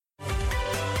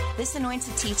This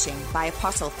anointed teaching by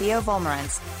Apostle Theo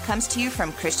Volmarans comes to you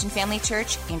from Christian Family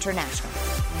Church International.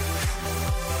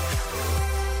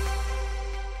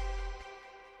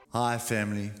 Hi,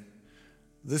 family.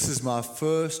 This is my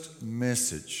first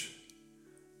message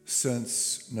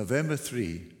since November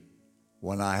 3,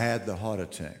 when I had the heart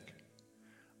attack.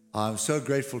 I'm so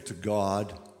grateful to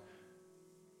God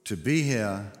to be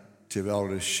here, to be able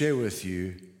to share with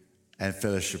you and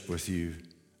fellowship with you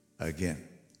again.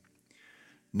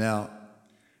 Now,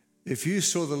 if you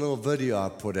saw the little video I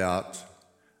put out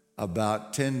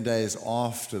about 10 days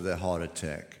after the heart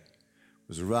attack, it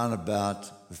was around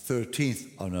about the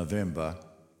 13th of November,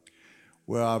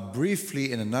 where I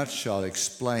briefly, in a nutshell,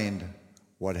 explained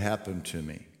what happened to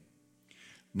me.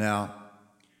 Now,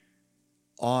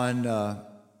 on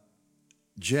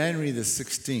January the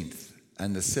 16th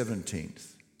and the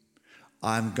 17th,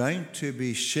 I'm going to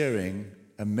be sharing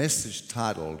a message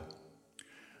titled,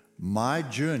 My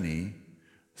Journey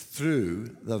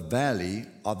Through the Valley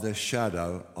of the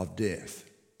Shadow of Death.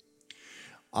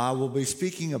 I will be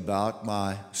speaking about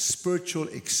my spiritual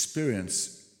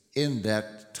experience in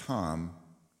that time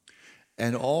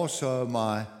and also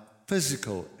my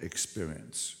physical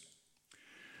experience.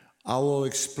 I will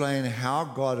explain how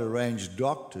God arranged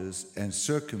doctors and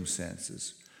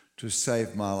circumstances to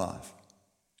save my life.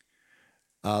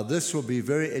 This will be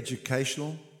very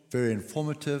educational, very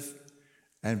informative,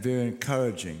 and very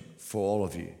encouraging for all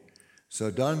of you. So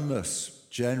don't miss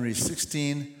January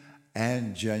 16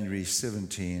 and January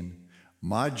 17,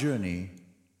 my journey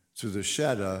through the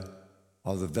shadow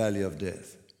of the valley of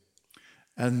death.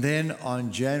 And then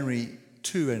on January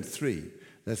 2 and 3,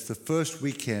 that's the first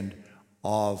weekend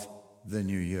of the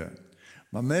new year.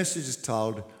 My message is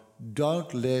titled,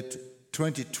 Don't Let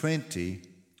 2020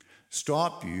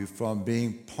 Stop You from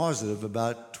Being Positive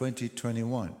About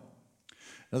 2021.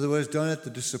 In other words, don't let the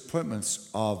disappointments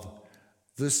of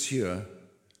this year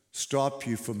stop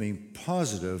you from being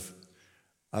positive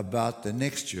about the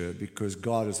next year, because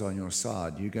God is on your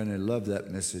side. You're going to love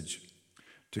that message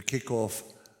to kick off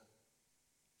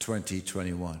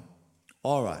 2021.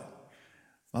 All right.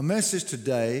 My message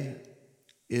today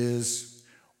is,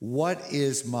 what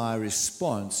is my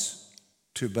response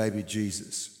to baby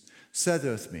Jesus? Say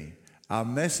that with me. Our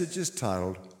message is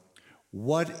titled,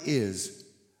 What is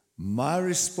my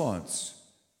response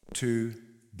to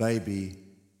baby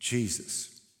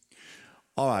Jesus?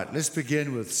 All right, let's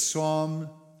begin with Psalm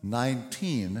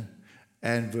 19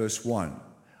 and verse 1.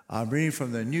 I'm reading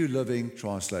from the New Living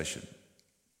Translation.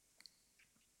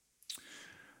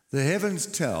 The heavens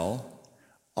tell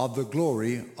of the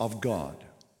glory of God.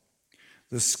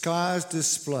 The skies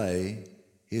display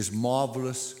his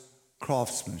marvelous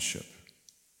craftsmanship.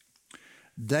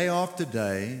 Day after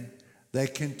day, they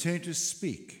continue to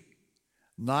speak.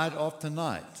 Night after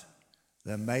night,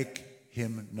 they make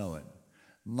him known.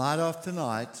 Night after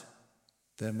night,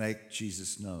 they make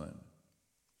Jesus known.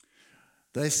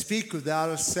 They speak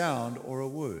without a sound or a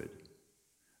word.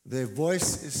 Their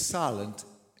voice is silent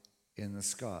in the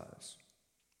skies.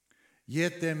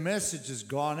 Yet their message has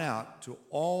gone out to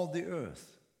all the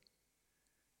earth,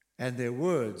 and their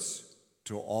words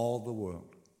to all the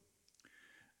world.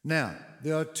 Now,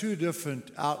 there are two different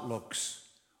outlooks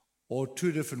or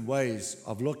two different ways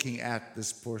of looking at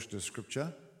this portion of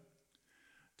Scripture.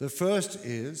 The first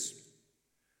is,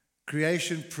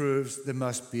 creation proves there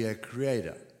must be a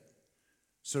creator.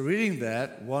 So reading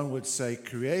that, one would say,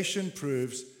 creation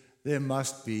proves there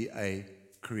must be a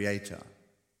creator.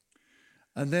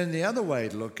 And then the other way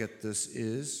to look at this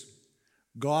is,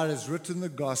 God has written the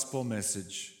gospel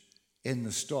message in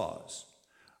the stars.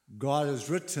 God has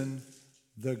written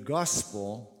the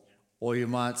gospel, or you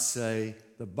might say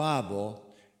the Bible,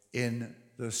 in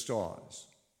the stars.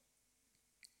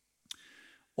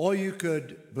 Or you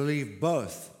could believe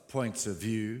both points of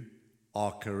view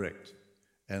are correct.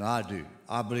 And I do.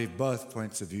 I believe both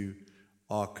points of view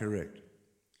are correct.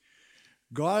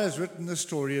 God has written the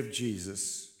story of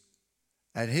Jesus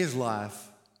and his life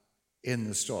in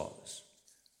the stars.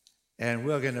 And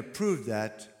we're going to prove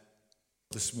that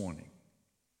this morning.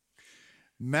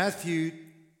 Matthew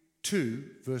 2,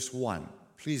 verse 1.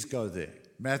 Please go there.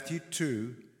 Matthew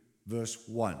 2, verse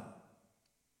 1.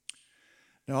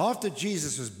 Now, after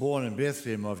Jesus was born in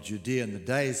Bethlehem of Judea in the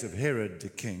days of Herod the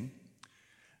king,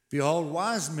 behold,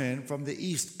 wise men from the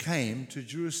east came to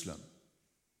Jerusalem,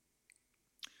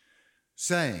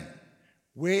 saying,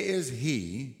 Where is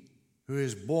he who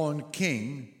is born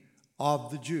King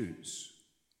of the Jews?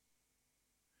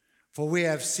 For we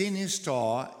have seen his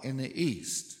star in the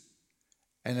east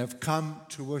and have come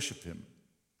to worship him.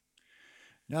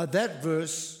 Now that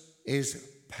verse is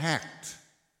packed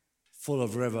full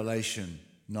of revelation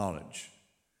knowledge.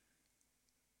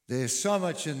 There's so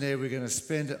much in there, we're going to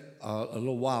spend a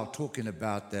little while talking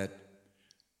about that.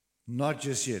 Not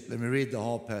just yet. Let me read the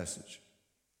whole passage.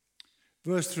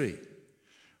 Verse 3.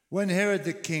 When Herod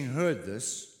the king heard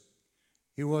this,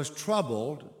 he was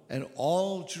troubled, and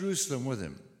all Jerusalem with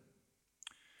him.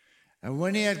 And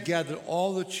when he had gathered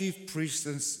all the chief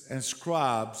priests and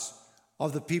scribes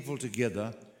of the people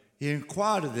together, he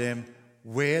inquired of them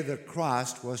where the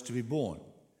Christ was to be born.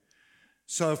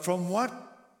 So from what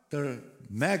the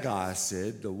Magi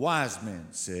said, the wise men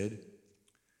said,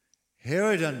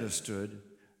 Herod understood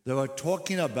they were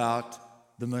talking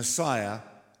about the Messiah,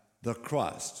 the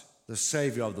Christ, the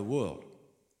Savior of the world.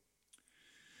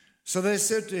 So they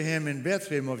said to him, in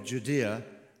Bethlehem of Judea,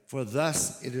 for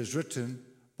thus it is written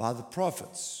by the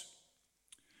prophets.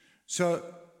 So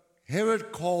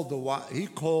Herod called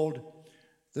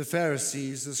the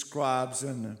Pharisees, the scribes,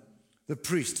 and the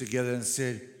priests together and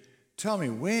said, tell me,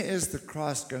 where is the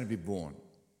Christ going to be born?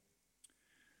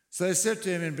 So they said to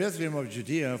him, in Bethlehem of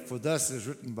Judea, for thus it is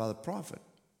written by the prophet.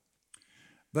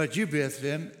 But you,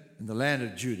 Bethlehem, in the land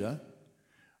of Judah,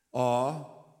 are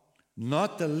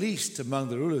not the least among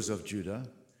the rulers of Judah,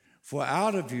 for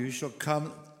out of you shall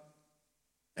come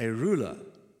a ruler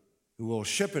who will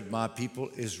shepherd my people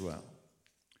Israel.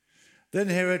 Then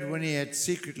Herod, when he had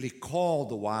secretly called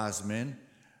the wise men,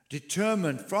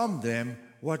 determined from them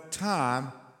what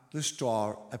time the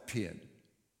star appeared.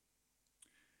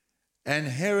 And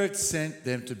Herod sent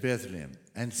them to Bethlehem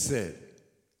and said,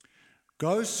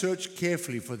 go search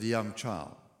carefully for the young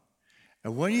child,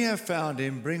 and when you have found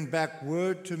him, bring back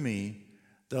word to me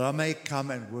that I may come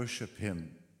and worship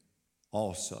him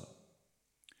also.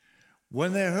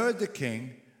 When they heard the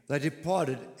king, they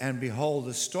departed, and behold,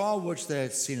 the star which they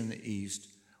had seen in the east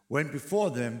went before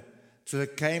them till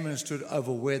it came and stood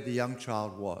over where the young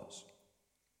child was.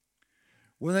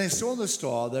 When they saw the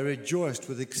star, they rejoiced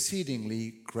with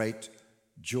exceedingly great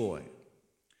joy.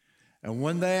 And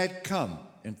when they had come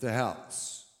into the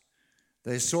house,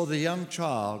 they saw the young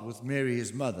child with Mary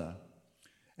his mother,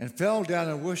 and fell down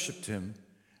and worshipped him.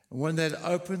 And when they had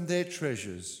opened their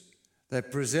treasures, they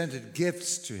presented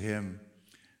gifts to him,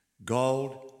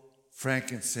 gold,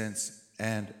 frankincense,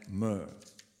 and myrrh.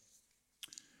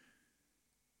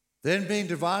 Then, being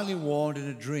divinely warned in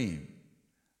a dream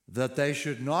that they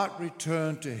should not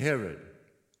return to Herod,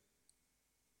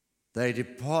 they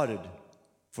departed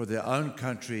for their own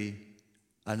country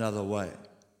another way.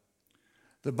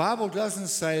 The Bible doesn't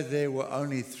say there were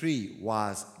only 3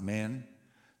 wise men.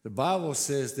 The Bible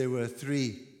says there were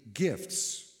 3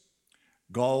 gifts: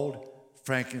 gold,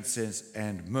 frankincense,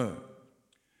 and myrrh.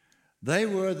 They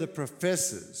were the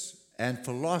professors and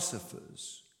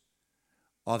philosophers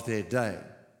of their day.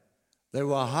 They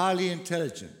were highly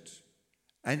intelligent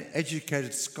and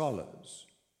educated scholars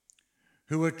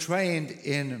who were trained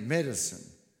in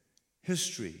medicine,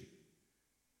 history,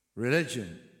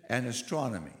 religion, and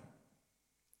astronomy.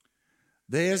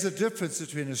 There is a difference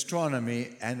between astronomy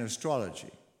and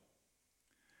astrology.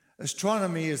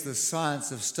 Astronomy is the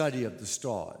science of study of the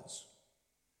stars.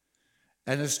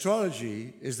 And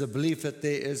astrology is the belief that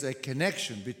there is a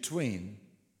connection between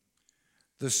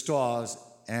the stars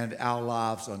and our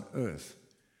lives on earth.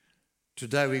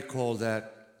 Today we call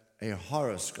that a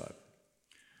horoscope.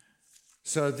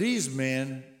 So these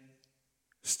men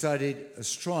studied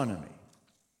astronomy.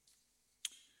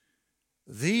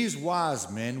 These wise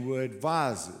men were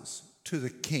advisors to the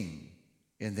king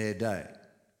in their day.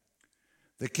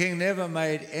 The king never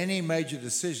made any major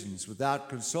decisions without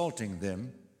consulting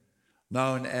them,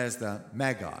 known as the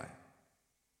Magi.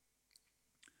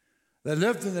 They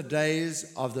lived in the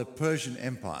days of the Persian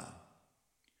Empire.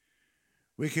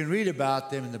 We can read about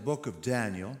them in the book of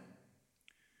Daniel.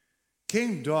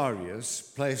 King Darius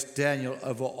placed Daniel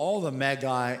over all the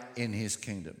Magi in his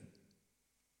kingdom.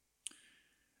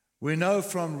 We know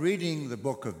from reading the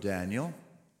book of Daniel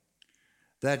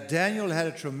that Daniel had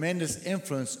a tremendous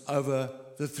influence over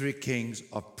the 3 kings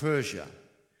of Persia.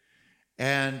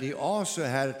 And he also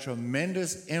had a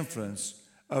tremendous influence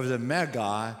over the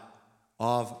Magi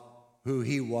of who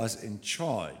he was in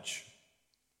charge.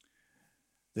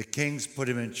 The kings put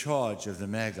him in charge of the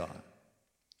Magi,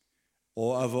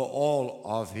 or over all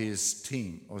of his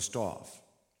team or staff.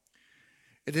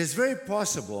 It is very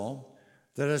possible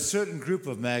that a certain group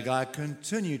of Magi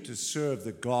continued to serve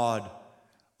the God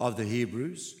of the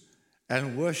Hebrews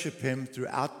and worship him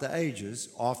throughout the ages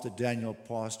after Daniel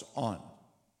passed on.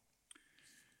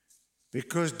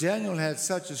 Because Daniel had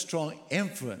such a strong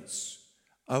influence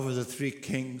over the 3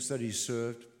 kings that he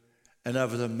served and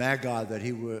over the Magi that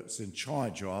he was in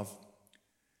charge of,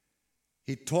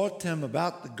 He taught them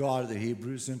about the God of the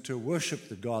Hebrews and to worship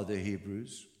the God of the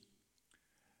Hebrews.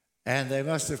 And they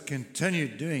must have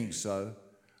continued doing so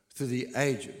through the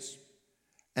ages.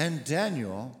 And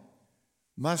Daniel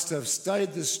must have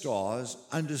studied the stars,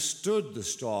 understood the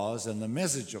stars and the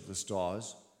message of the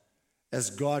stars as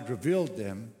God revealed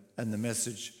them and the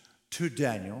message to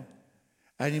Daniel.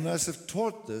 And he must have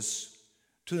taught this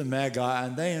to the Magi,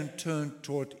 and they in turn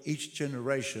taught each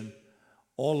generation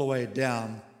all the way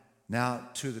down now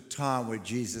to the time where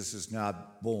Jesus is now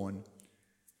born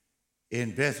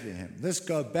in Bethlehem. Let's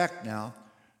go back now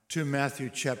to Matthew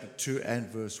chapter 2 and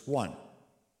verse 1.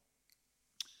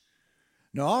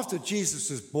 Now, after Jesus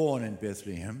was born in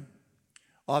Bethlehem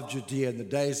of Judea in the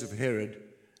days of Herod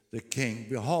the king,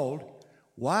 behold,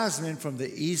 wise men from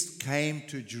the east came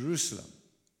to Jerusalem,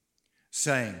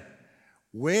 saying,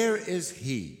 "Where is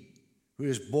he who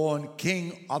is born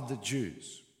King of the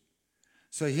Jews?"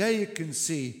 So here you can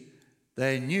see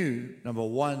they knew, number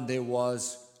one, there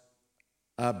was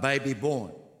a baby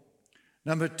born.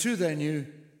 Number two, they knew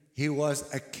he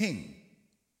was a king.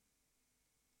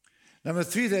 Number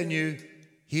three, they knew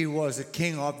he was a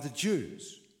king of the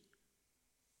Jews.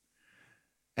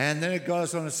 And then it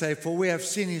goes on to say, "For we have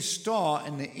seen his star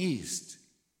in the east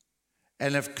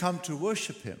and have come to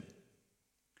worship him."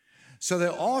 So they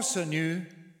also knew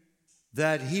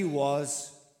that he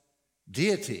was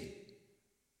deity,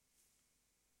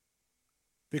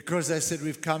 because they said,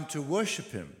 "We've come to worship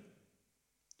him."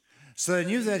 So they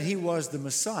knew that he was the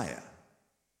Messiah.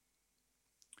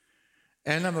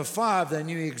 And number five, they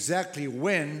knew exactly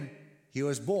when he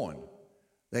was born.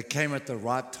 They came at the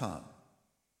right time.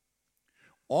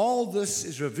 All this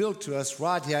is revealed to us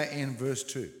right here in verse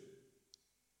 2.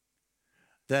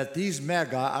 That these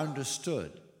Magi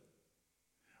understood,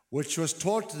 which was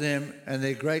taught to them and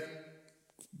their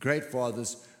great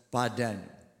fathers by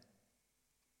Daniel.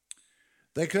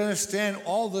 They could understand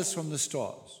all this from the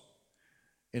stars.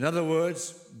 In other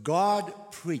words,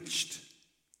 God preached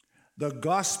the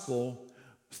gospel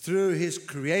through his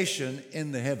creation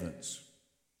in the heavens.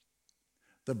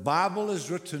 The Bible is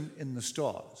written in the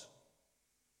stars.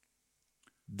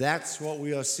 That's what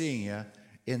we are seeing here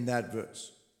in that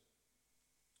verse.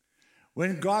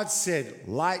 When God said,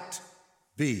 "Light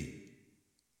be,"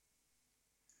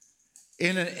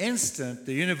 in an instant,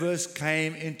 the universe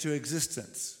came into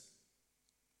existence.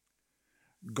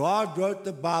 God wrote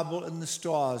the Bible in the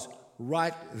stars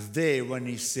right there when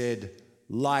he said,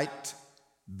 "Light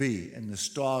be," and the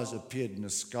stars appeared in the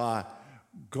sky.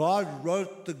 God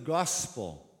wrote the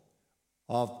gospel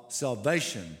of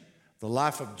salvation, the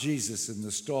life of Jesus, in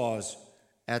the stars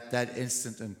at that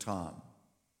instant in time.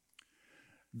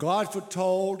 God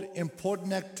foretold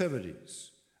important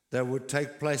activities that would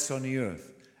take place on the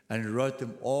earth, and he wrote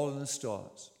them all in the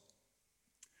stars.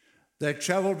 They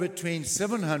traveled between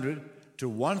 700 to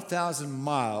 1,000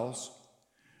 miles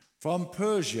from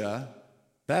Persia,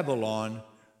 Babylon,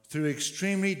 through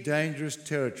extremely dangerous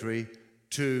territory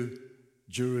to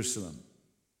Jerusalem.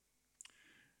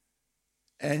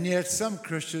 And yet some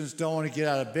Christians don't want to get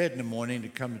out of bed in the morning to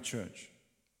come to church.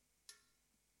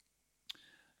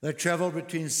 They traveled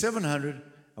between 700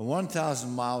 and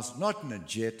 1,000 miles, not in a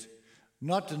jet,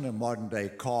 not in a modern-day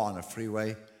car on a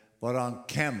freeway, but on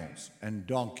camels and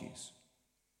donkeys.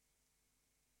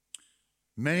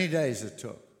 Many days it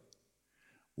took.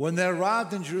 When they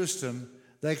arrived in Jerusalem,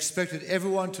 they expected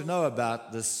everyone to know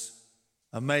about this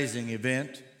amazing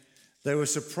event. They were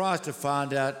surprised to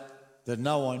find out that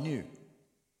no one knew.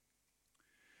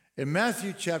 In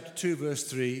Matthew chapter 2, verse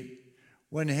 3,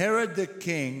 when Herod the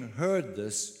king heard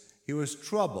this, he was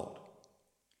troubled,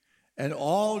 and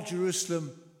all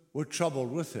Jerusalem were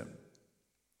troubled with him.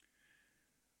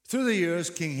 Through the years,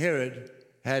 King Herod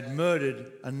had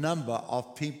murdered a number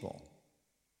of people.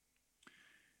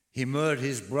 He murdered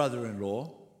his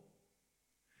brother-in-law.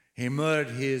 He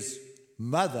murdered his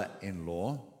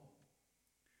mother-in-law.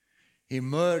 He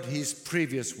murdered his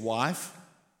previous wife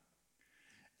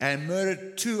and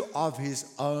murdered 2 of his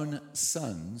own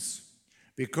sons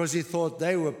because he thought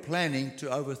they were planning to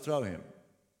overthrow him.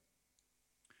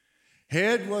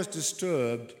 Herod was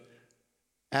disturbed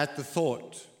at the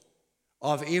thought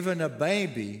of even a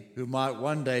baby who might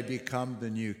one day become the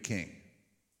new king.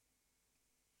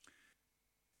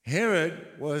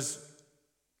 Herod was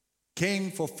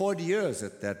king for 40 years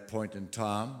at that point in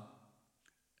time,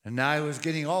 and now he was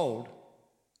getting old.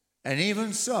 And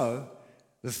even so,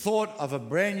 the thought of a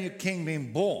brand new king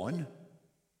being born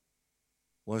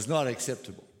was not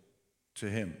acceptable to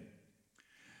him.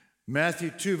 Matthew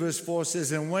 2 verse 4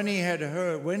 says, "And when he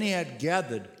had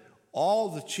gathered all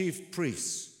the chief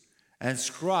priests and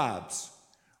scribes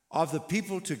of the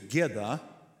people together,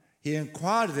 he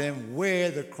inquired of them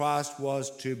where the Christ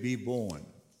was to be born.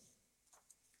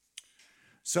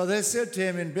 So they said to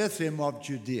him, in Bethlehem of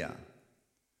Judea,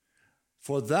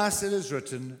 for thus it is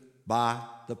written by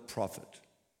the prophet.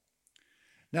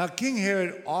 Now King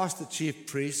Herod asked the chief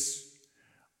priests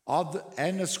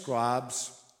and the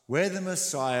scribes where the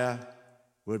Messiah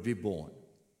would be born.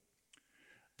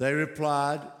 They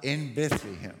replied, in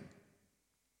Bethlehem.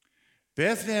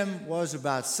 Bethlehem was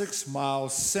about 6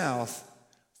 miles south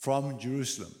from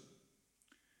Jerusalem,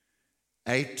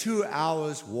 a 2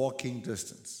 hours walking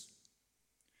distance.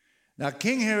 Now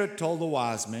King Herod told the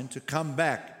wise men to come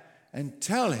back and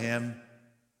tell him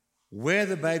where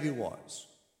the baby was,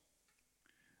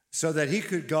 so that he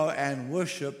could go and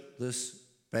worship this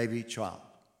baby child,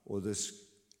 or this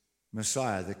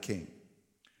Messiah, the king.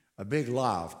 A big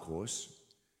lie, of course.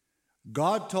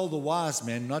 God told the wise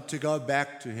men not to go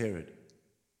back to Herod,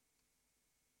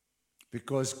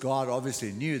 because God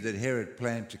obviously knew that Herod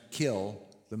planned to kill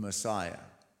the Messiah,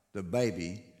 the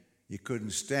baby. He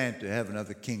couldn't stand to have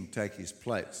another king take his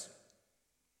place.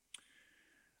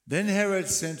 Then Herod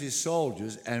sent his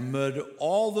soldiers and murdered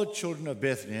all the children of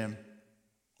Bethlehem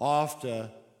after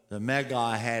the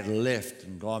Magi had left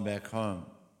and gone back home.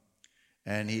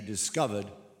 And he discovered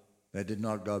they did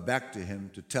not go back to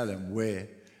him to tell him where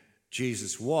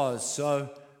Jesus was. So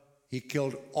he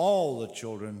killed all the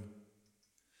children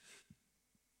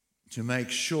to make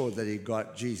sure that he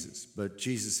got Jesus. But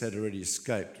Jesus had already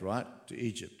escaped, right, to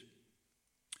Egypt.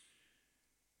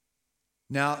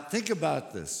 Now, think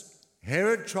about this.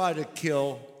 Herod tried to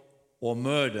kill or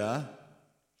murder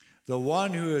the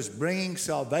one who is bringing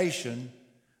salvation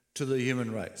to the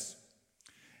human race.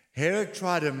 Herod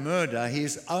tried to murder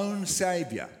his own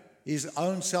Savior, his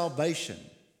own salvation,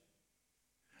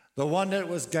 the one that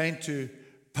was going to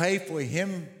pay for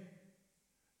him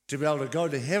to be able to go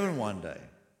to heaven one day.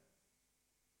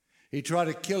 He tried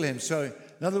to kill him. So,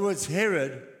 in other words,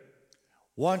 Herod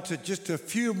wanted just a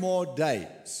few more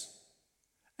days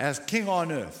as king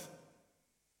on earth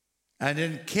and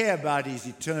didn't care about his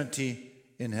eternity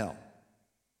in hell.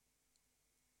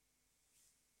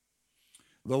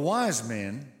 The wise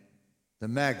men, the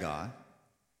Magi,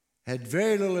 had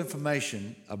very little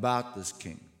information about this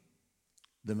king,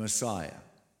 the Messiah.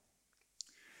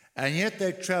 And yet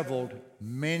they traveled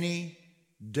many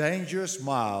dangerous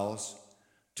miles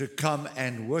to come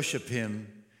and worship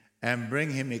him and bring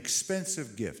him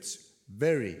expensive gifts,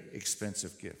 very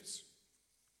expensive gifts.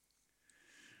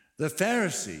 The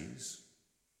Pharisees,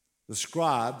 the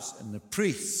scribes, and the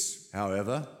priests,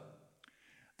 however,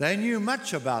 they knew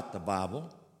much about the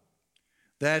Bible.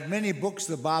 They had many books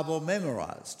of the Bible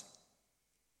memorized.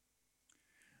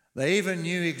 They even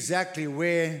knew exactly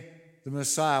where the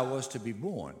Messiah was to be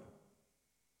born.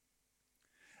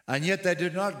 And yet they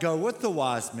did not go with the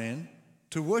wise men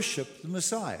to worship the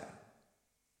Messiah.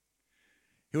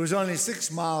 He was only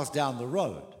 6 miles down the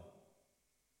road.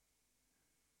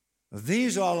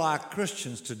 These are like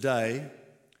Christians today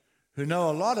who know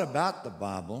a lot about the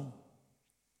Bible,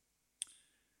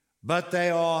 but they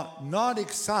are not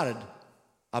excited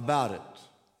about it.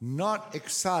 Not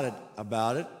excited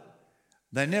about it.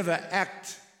 They never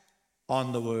act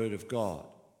on the Word of God.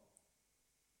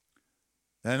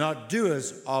 They're not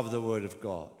doers of the Word of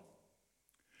God.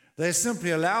 They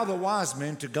simply allow the wise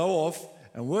men to go off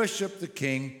and worship the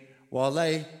king while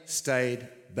they stayed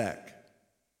back.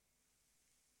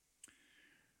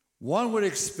 One would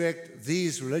expect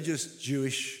these religious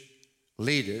Jewish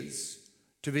leaders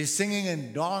to be singing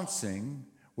and dancing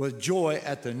with joy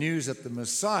at the news that the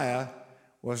Messiah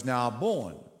was now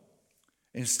born.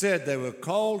 Instead, they were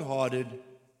cold-hearted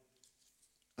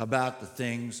about the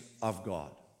things of God.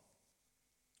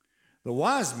 The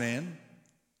wise men,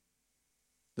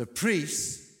 the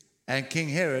priests, and King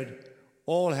Herod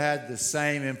all had the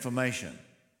same information.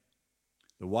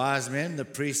 The wise men, the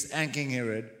priests, and King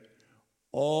Herod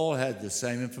all had the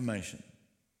same information.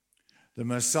 The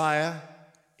Messiah,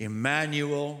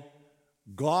 Emmanuel,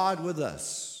 God with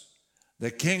us,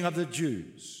 the King of the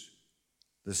Jews,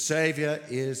 the Savior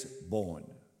is born.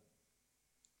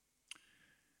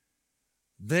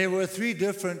 There were 3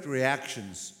 different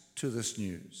reactions to this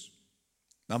news.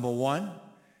 Number 1,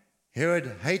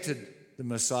 Herod hated the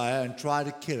Messiah and tried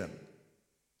to kill him.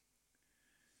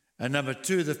 And number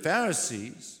 2, the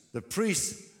Pharisees, the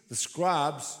priests, the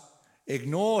scribes,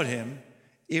 ignored him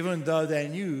even though they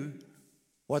knew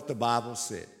what the Bible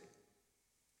said.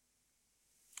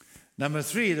 Number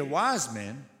 3, the wise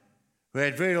men, who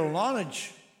had very little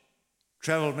knowledge,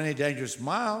 traveled many dangerous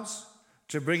miles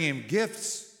to bring him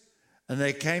gifts, and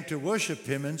they came to worship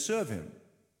him and serve him.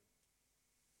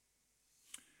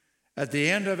 At the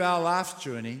end of our life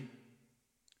journey,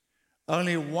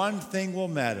 only one thing will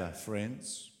matter,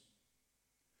 friends.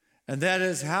 And that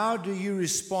is, how do you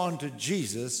respond to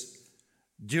Jesus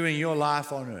during your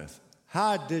life on earth?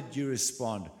 How did you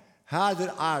respond? How did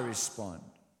I respond?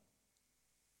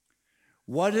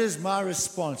 What is my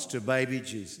response to baby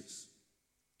Jesus?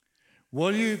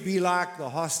 Will you be like the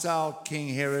hostile King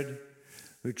Herod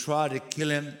who tried to kill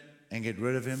him and get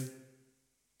rid of him?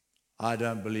 I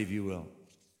don't believe you will.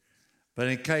 But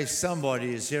in case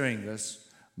somebody is hearing this,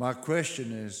 my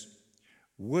question is,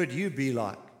 would you be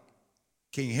like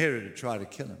King Herod to try to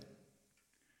kill him?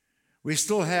 We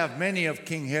still have many of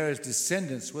King Herod's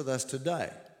descendants with us today.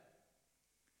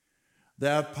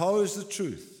 They oppose the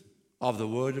truth of the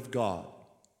Word of God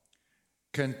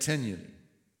continually.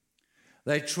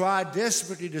 They try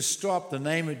desperately to stop the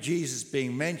name of Jesus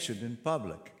being mentioned in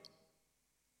public.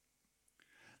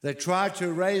 They try to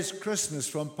erase Christmas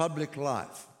from public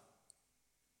life.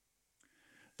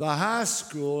 The high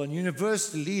school and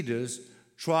university leaders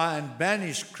try and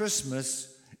banish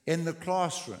Christmas in the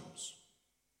classrooms.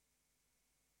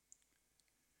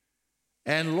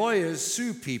 And lawyers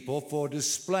sue people for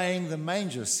displaying the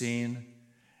manger scene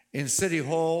in city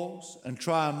halls and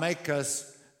try and make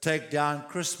us take down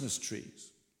Christmas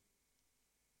trees.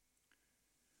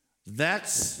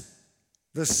 That's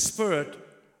the spirit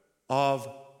of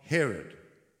Herod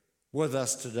with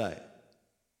us today.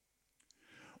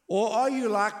 Or are you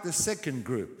like the second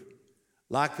group,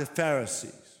 like the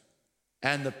Pharisees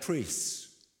and the priests,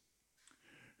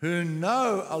 who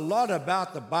know a lot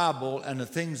about the Bible and the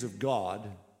things of God,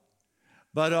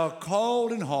 but are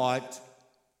cold in heart?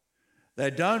 They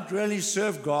don't really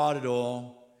serve God at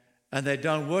all, and they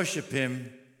don't worship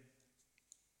Him.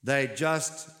 They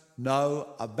just know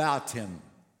about Him,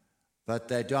 but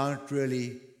they don't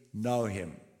really know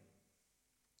Him.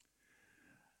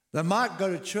 They might go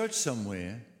to church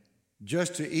somewhere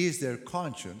just to ease their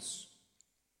conscience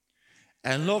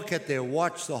and look at their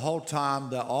watch the whole time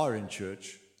they are in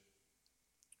church.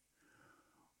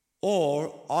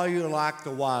 Or are you like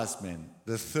the wise men,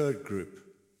 the third group?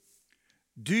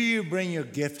 Do you bring your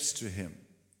gifts to Him?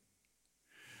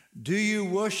 Do you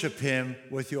worship Him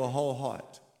with your whole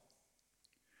heart?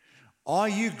 Are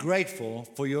you grateful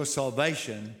for your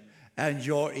salvation and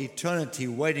your eternity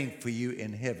waiting for you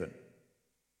in heaven?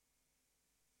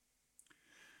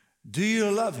 Do you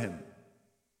love Him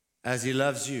as He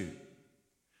loves you?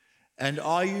 And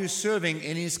are you serving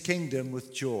in His kingdom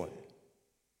with joy?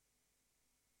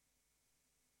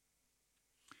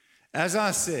 As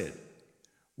I said,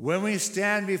 when we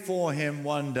stand before Him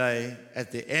one day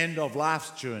at the end of life's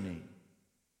journey,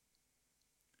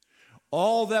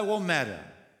 all that will matter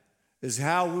is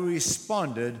how we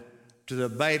responded to the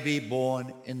baby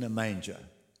born in the manger.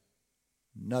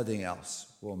 Nothing else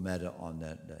will matter on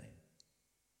that day.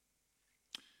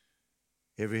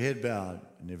 Every head bowed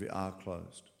and every eye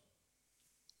closed.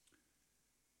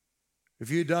 If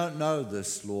you don't know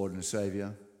this Lord and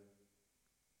Savior,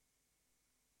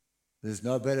 there's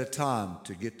no better time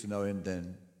to get to know Him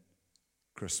than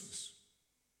Christmas.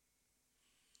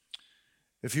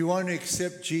 If you want to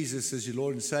accept Jesus as your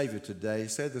Lord and Savior today,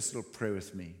 say this little prayer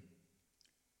with me.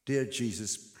 Dear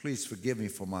Jesus, please forgive me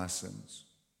for my sins.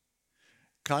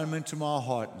 Come into my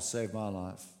heart and save my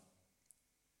life.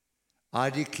 I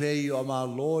declare you are my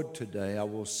Lord today. I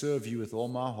will serve you with all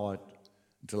my heart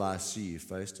until I see you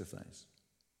face to face.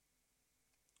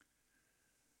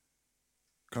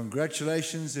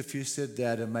 Congratulations if you said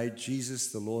that and made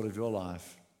Jesus the Lord of your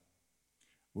life.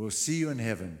 We'll see you in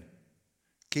heaven.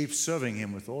 Keep serving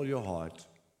Him with all your heart.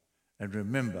 And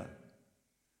remember,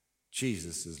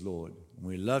 Jesus is Lord. And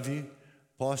we love you.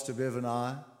 Pastor Bev and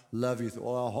I love you with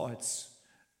all our hearts.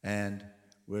 And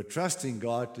we're trusting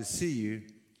God to see you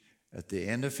at the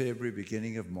end of February,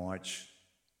 beginning of March,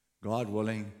 God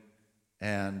willing,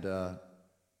 and the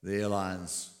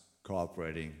airlines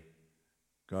cooperating.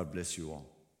 God bless you all.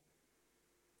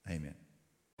 Amen.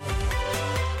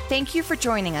 Thank you for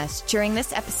joining us during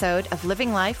this episode of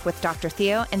Living Life with Dr.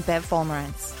 Theo and Bev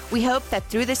Vollmerans. We hope that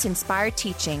through this inspired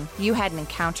teaching, you had an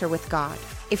encounter with God.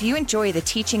 If you enjoy the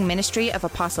teaching ministry of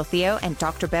Apostle Theo and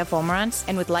Dr. Bev Vollmerans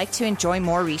and would like to enjoy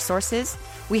more resources,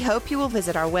 we hope you will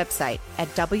visit our website at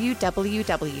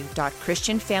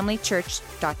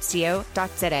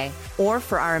www.christianfamilychurch.co.za, or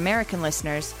for our American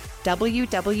listeners,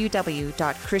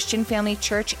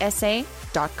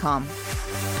 www.christianfamilychurchsa.com.